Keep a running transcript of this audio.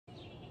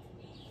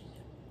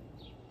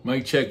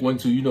Mic check, 1,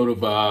 2, you know the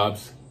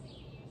vibes.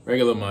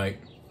 Regular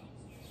mic.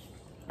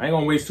 I ain't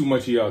gonna waste too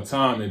much of y'all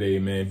time today,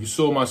 man. If you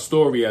saw my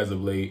story as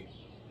of late,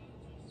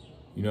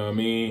 you know what I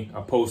mean?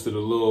 I posted a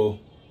little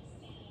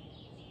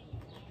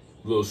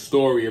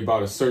story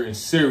about a certain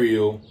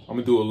cereal. I'm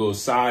gonna do a little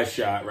side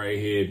shot right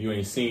here if you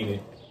ain't seen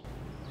it.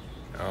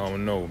 I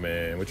don't know,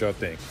 man. What y'all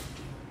think?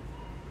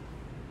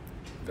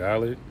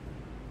 Valid?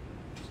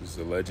 This is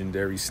a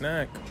legendary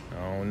snack.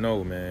 I don't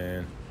know,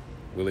 man.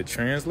 Will it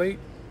translate?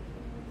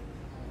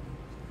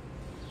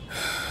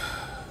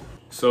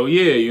 So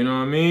yeah, you know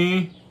what I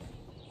mean?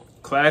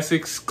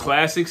 Classic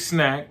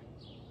snack.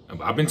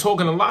 I've been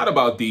talking a lot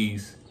about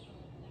these.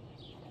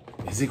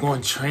 Is it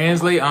going to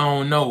translate? I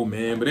don't know,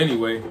 man. But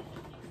anyway,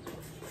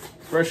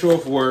 fresh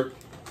off work,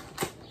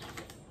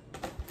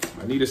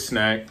 I need a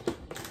snack.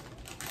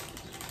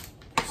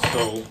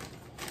 So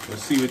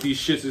let's see what these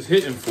shits is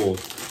hitting for.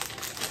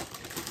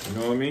 You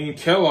know what I mean?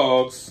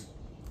 Kellogg's.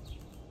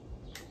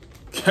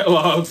 I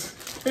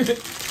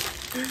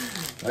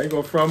ain't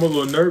gonna front, I'm a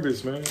little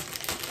nervous, man.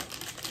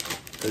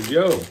 Cause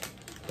yo,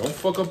 don't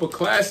fuck up a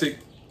classic.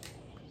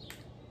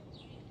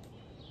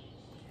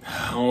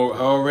 I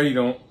already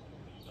don't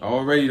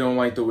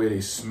like the way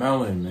they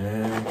smelling,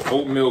 man.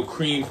 Oatmeal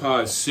Creme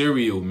Pie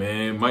cereal,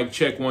 man. Mic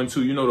check, 1,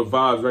 2, you know the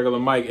vibes. Regular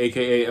Mike,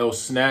 aka El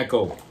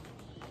Snacko.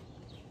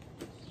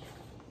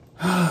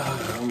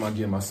 I'm gonna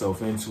get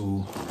myself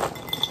into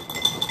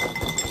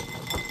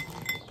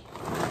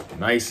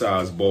nice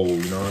size bowl,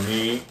 you know what I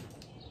mean?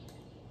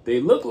 They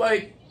look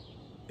like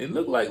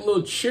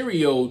little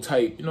Cheerio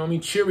type, you know what I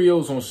mean?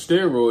 Cheerios on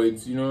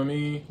steroids, you know what I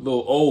mean?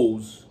 Little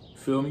O's,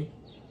 feel me?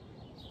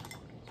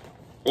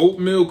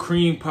 Oatmeal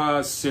Creme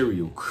Pie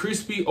cereal.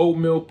 Crispy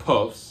oatmeal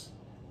puffs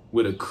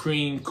with a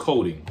cream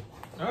coating.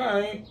 All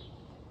right.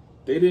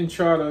 They didn't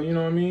try to, you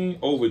know what I mean,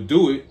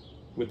 overdo it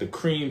with the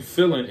cream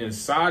filling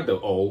inside the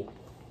O.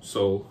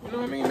 So, you know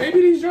what I mean?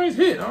 Maybe these joints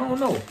hit. I don't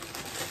know.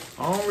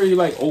 I don't really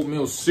like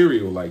oatmeal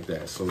cereal like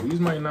that. So these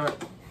might not.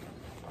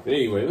 But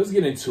anyway, let's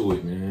get into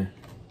it, man.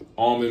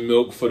 Almond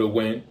milk for the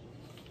win.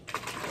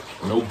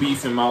 No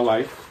beef in my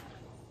life.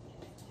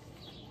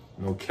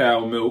 No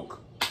cow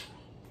milk.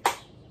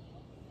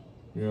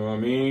 You know what I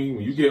mean?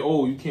 When you get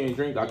old, you can't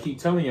drink. I keep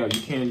telling y'all,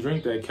 you can't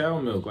drink that cow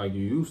milk like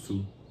you used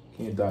to.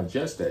 Can't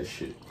digest that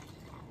shit.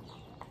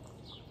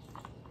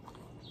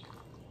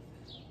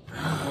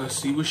 Let's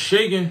see what's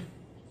shaking.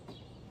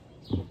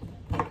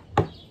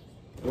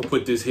 We'll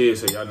put this here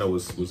so y'all know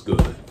what's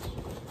good.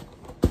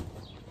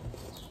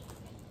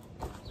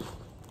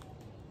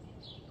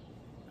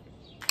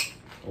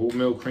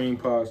 Oatmeal Creme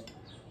Pie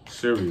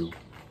cereal.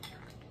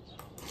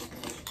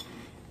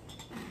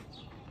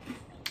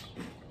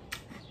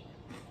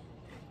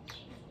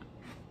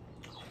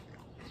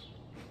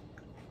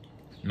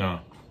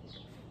 Nah.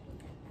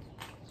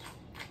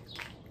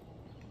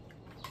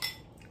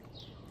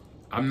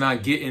 I'm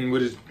not getting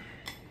what is.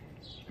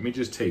 Let me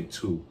just take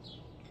 2.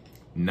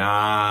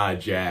 Nah,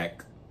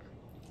 Jack.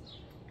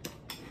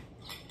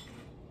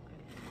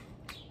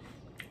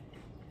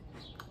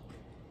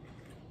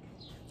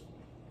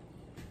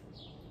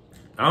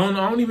 I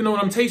don't even know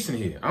what I'm tasting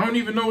here. I don't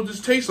even know what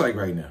this tastes like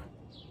right now.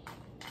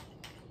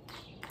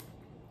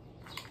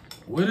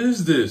 What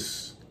is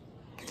this?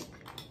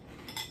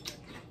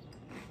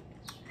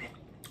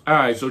 All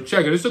right, so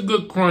check it. It's a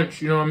good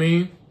crunch, you know what I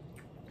mean?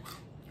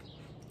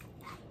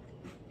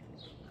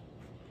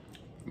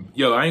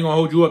 Yo, I ain't gonna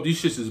hold you up.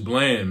 These shits is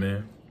bland,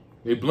 man.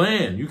 They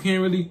bland. You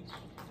can't really...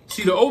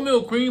 See, the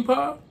oatmeal cream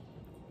pie?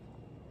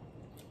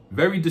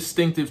 Very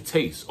distinctive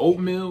taste.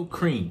 Oatmeal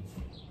cream.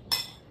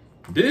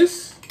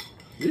 This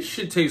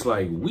shit tastes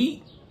like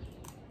wheat.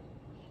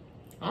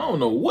 I don't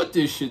know what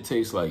this shit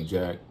tastes like,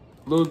 Jack.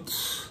 Look,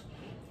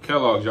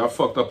 Kellogg's, y'all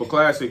fucked up a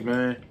classic,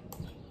 man.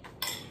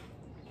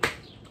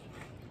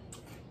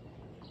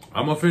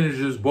 I'm gonna finish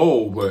this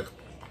bowl, but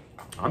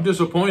I'm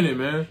disappointed,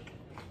 man.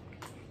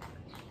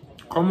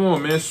 Come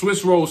on, man.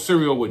 Swiss roll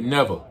cereal would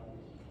never,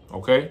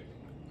 okay?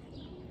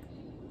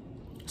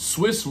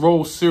 Swiss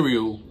roll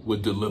cereal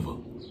would deliver.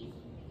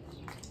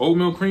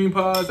 Oatmeal cream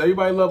pies.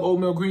 Everybody love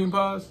oatmeal cream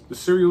pies. The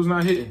cereal's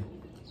not hitting.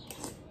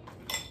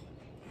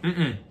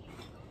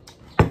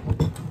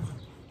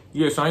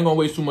 Yeah, so I ain't gonna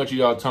waste too much of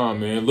y'all time,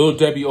 man. Little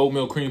Debbie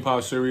oatmeal cream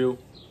pie cereal.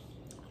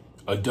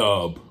 A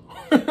dub.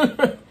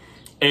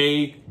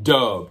 A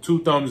dub.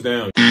 2 thumbs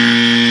down.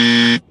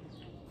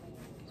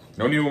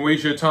 Don't even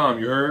waste your time,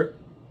 you heard?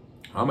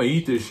 I'm gonna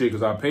eat this shit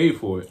because I paid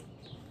for it.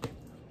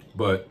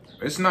 But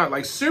it's not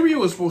like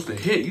cereal is supposed to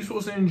hit. You're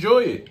supposed to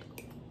enjoy it.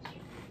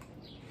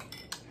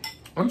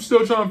 I'm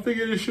still trying to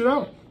figure this shit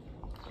out.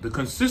 The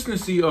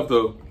consistency of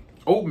the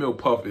oatmeal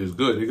puff is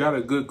good. It got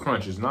a good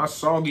crunch. It's not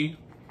soggy.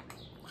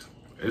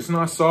 It's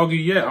not soggy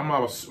yet. I'm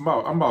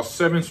about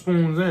 7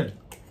 spoons in.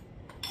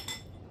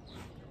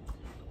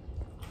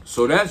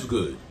 So that's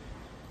good.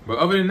 But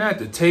other than that,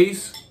 the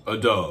taste, a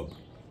dub.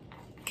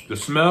 The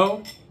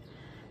smell,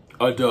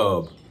 a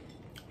dub.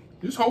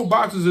 This whole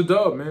box is a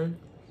dub, man.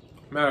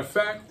 Matter of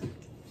fact,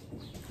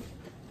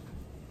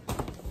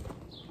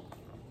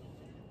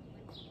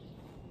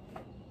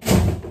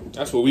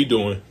 That's what we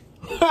doing.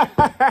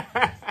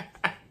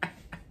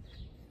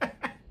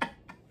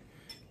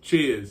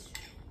 Cheers.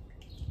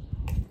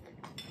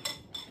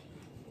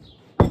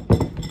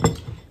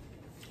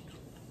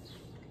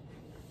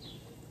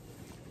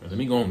 Let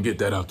me go and get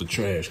that out the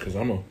trash, because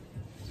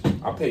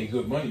I'll pay you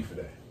good money for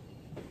that.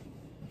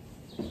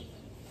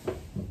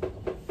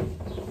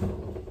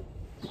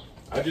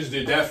 I just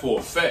did that for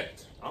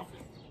effect.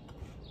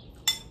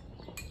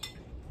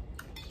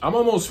 I'm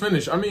almost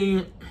finished. I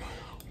mean,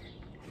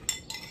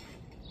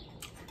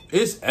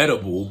 it's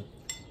edible.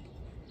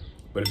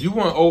 But if you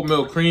want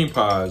oatmeal cream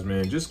pies,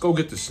 man, just go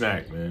get the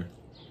snack, man.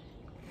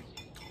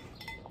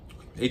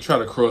 They try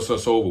to cross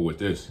us over with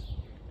this.